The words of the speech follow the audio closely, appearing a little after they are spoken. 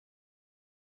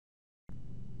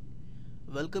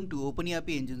Welcome to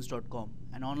OpenERPEngines.com,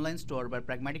 an online store by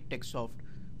Pragmatic TechSoft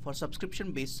for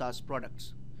subscription-based SaaS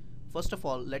products. First of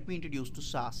all, let me introduce to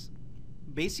SaaS.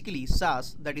 Basically,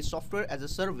 SaaS, that is software as a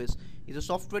service, is a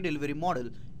software delivery model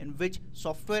in which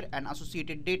software and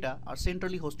associated data are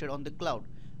centrally hosted on the cloud.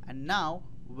 And now,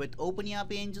 with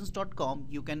OpenERPEngines.com,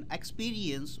 you can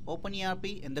experience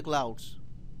OpenERP in the clouds.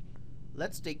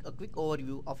 Let's take a quick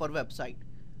overview of our website.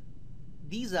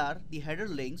 These are the header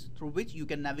links through which you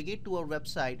can navigate to our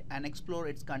website and explore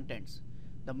its contents.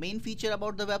 The main feature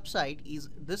about the website is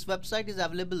this website is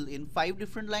available in 5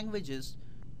 different languages,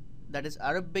 that is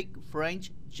Arabic,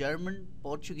 French, German,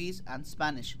 Portuguese and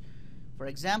Spanish. For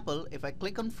example, if I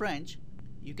click on French,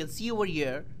 you can see over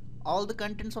here all the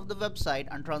contents of the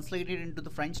website are translated into the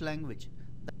French language.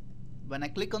 When I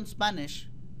click on Spanish,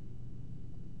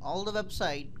 all the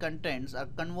website contents are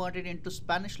converted into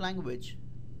Spanish language.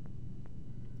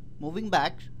 Moving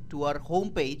back to our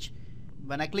home page,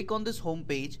 when I click on this home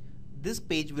page, this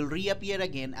page will reappear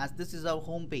again as this is our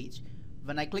home page.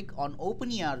 When I click on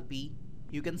OpenERP,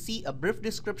 you can see a brief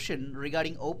description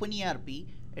regarding OpenERP.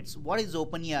 It's what is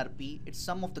OpenERP, it's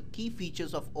some of the key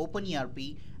features of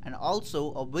OpenERP, and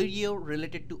also a video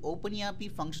related to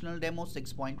OpenERP Functional Demo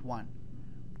 6.1.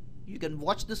 You can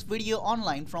watch this video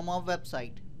online from our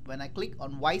website. When I click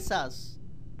on Why SaaS,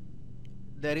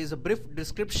 there is a brief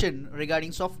description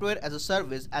regarding software as a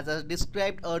service as I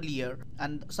described earlier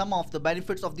and some of the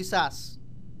benefits of the SaaS.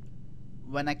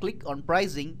 When I click on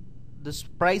pricing, this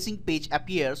pricing page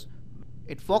appears.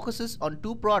 It focuses on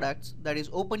 2 products, that is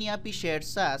OpenERP Shared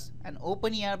SaaS and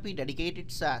OpenERP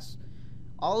Dedicated SaaS.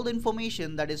 All the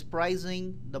information, that is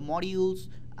pricing, the modules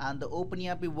and the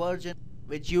OpenERP version,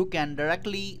 which you can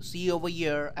directly see over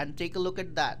here and take a look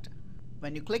at that.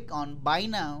 When you click on Buy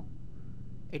Now,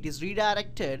 it is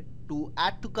redirected to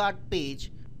Add to Cart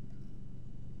page.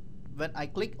 When I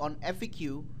click on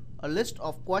FAQ, a list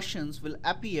of questions will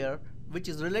appear which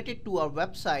is related to our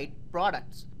website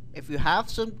products. If you have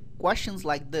some questions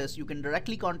like this, you can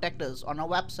directly contact us on our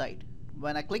website.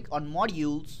 When I click on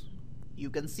modules, you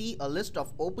can see a list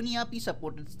of OpenERP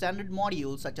supported standard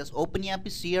modules such as OpenERP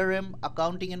CRM,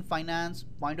 accounting and finance,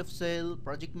 point of sale,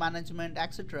 project management,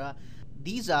 etc.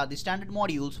 These are the standard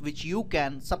modules which you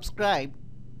can subscribe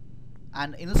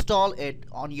and install it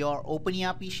on your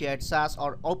OpenERP Shared SaaS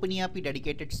or OpenERP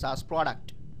Dedicated SaaS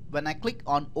product. When I click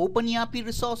on OpenERP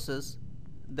Resources,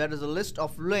 there is a list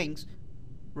of links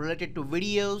related to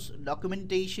videos,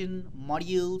 documentation,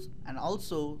 modules, and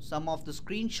also some of the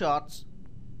screenshots.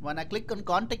 When I click on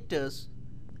Contact Us,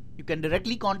 you can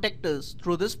directly contact us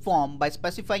through this form by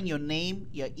specifying your name,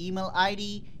 your email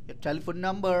ID, your telephone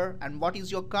number, and what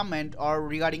is your comment or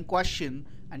regarding question,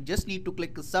 and just need to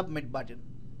click the Submit button.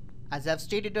 As I've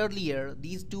stated earlier,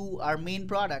 these 2 are main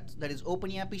products, that is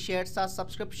OpenERP Shared SaaS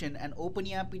subscription and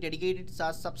OpenERP Dedicated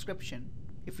SaaS subscription.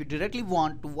 If you directly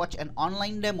want to watch an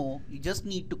online demo, you just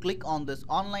need to click on this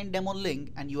online demo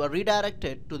link and you are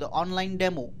redirected to the online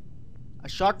demo. A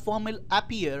short form will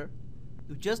appear.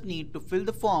 You just need to fill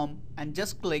the form and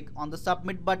just click on the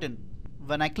Submit button.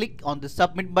 When I click on the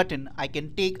Submit button, I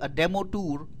can take a demo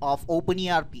tour of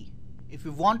OpenERP. If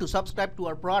you want to subscribe to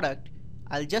our product,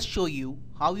 I'll just show you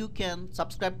how you can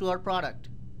subscribe to our product.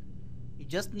 You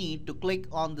just need to click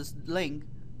on this link,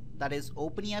 that is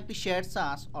OpenERP Shared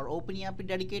SaaS or OpenERP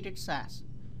Dedicated SaaS.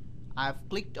 I have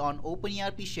clicked on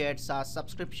OpenERP Shared SaaS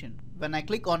subscription. When I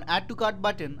click on Add to Cart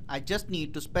button, I just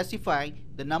need to specify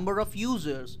the number of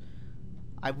users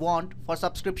I want for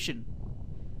subscription.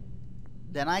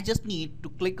 Then I just need to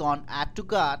click on Add to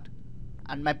Cart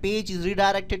and my page is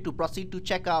redirected to Proceed to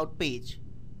Checkout page.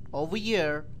 Over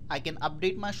here, I can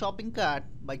update my shopping cart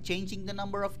by changing the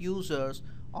number of users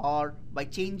or by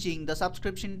changing the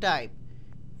subscription type.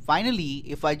 Finally,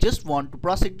 if I just want to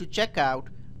proceed to checkout,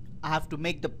 I have to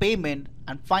make the payment,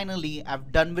 and finally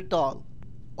I've done with all.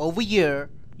 Over here,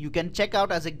 you can check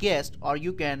out as a guest or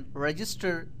you can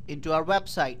register into our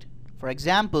website. For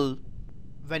example,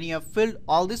 when you have filled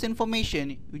all this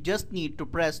information, you just need to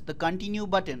press the Continue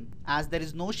button. As there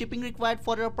is no shipping required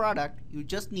for your product, you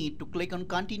just need to click on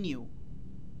Continue.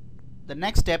 The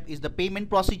next step is the payment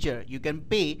procedure. You can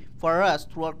pay for us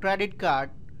through our credit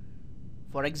card.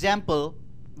 For example,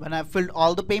 when I've filled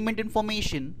all the payment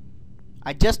information,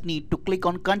 I just need to click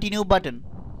on Continue button.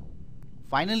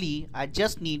 Finally, I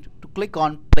just need to click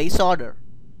on Place Order.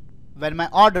 When my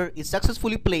order is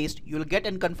successfully placed, you will get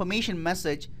a confirmation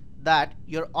message that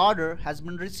your order has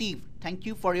been received. Thank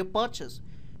you for your purchase.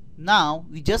 Now,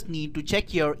 we just need to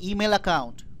check your email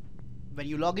account. When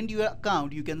you log into your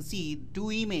account, you can see 2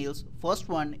 emails. First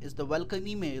one is the welcome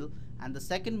email and the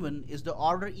second one is the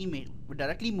order email. We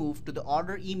directly move to the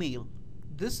order email.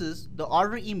 This is the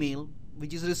order email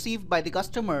which is received by the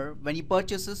customer when he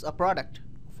purchases a product.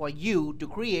 For you to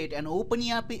create an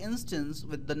OpenERP instance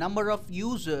with the number of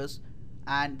users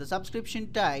and the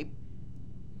subscription type,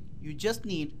 you just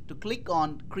need to click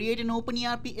on Create an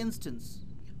OpenERP instance.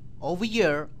 Over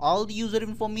here, all the user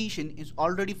information is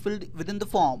already filled within the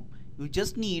form. You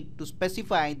just need to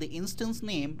specify the instance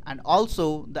name and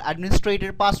also the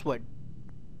administrator password.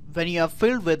 When you have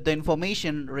filled with the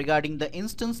information regarding the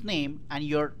instance name and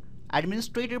your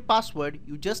administrator password,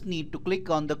 you just need to click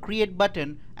on the Create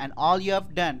button and all you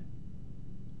have done.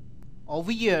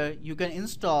 Over here, you can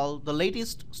install the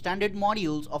latest standard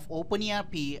modules of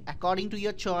OpenERP according to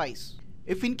your choice.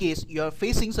 If in case you are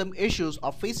facing some issues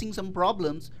or facing some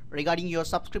problems regarding your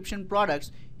subscription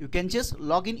products, you can just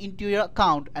log into your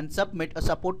account and submit a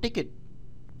support ticket.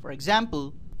 For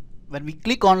example, when we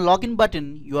click on login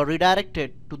button, you are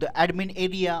redirected to the admin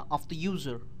area of the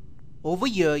user. Over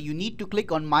here, you need to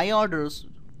click on My Orders,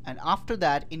 and after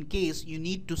that, in case you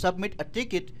need to submit a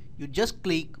ticket, you just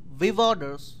click View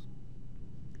Orders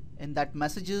in that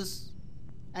messages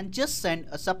and just send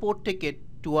a support ticket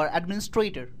to our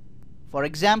administrator. For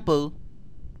example,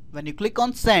 when you click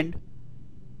on Send,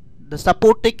 the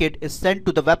support ticket is sent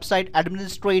to the website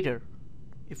administrator.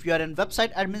 If you are in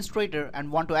website administrator and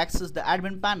want to access the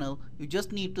admin panel, you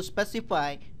just need to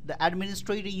specify the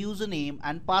administrator username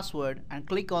and password and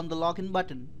click on the login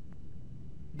button.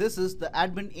 This is the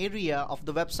admin area of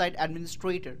the website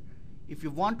administrator. If you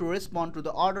want to respond to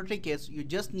the order tickets, you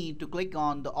just need to click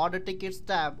on the Order Tickets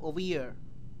tab over here.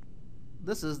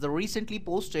 This is the recently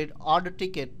posted order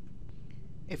ticket.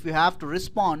 If you have to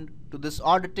respond to this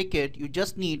order ticket, you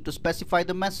just need to specify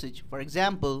the message. For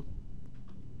example,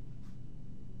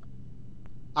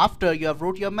 after you have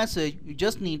wrote your message, you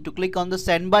just need to click on the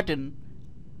Send button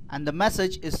and the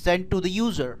message is sent to the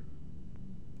user.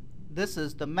 This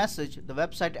is the message the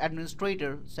website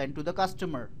administrator sent to the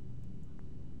customer.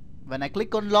 When I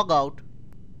click on Logout,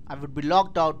 I would be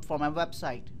logged out from my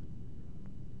website.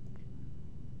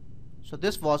 So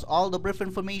this was all the brief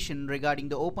information regarding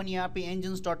the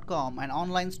OpenERPEngines.com, an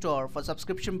online store for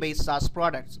subscription-based SaaS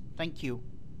products. Thank you.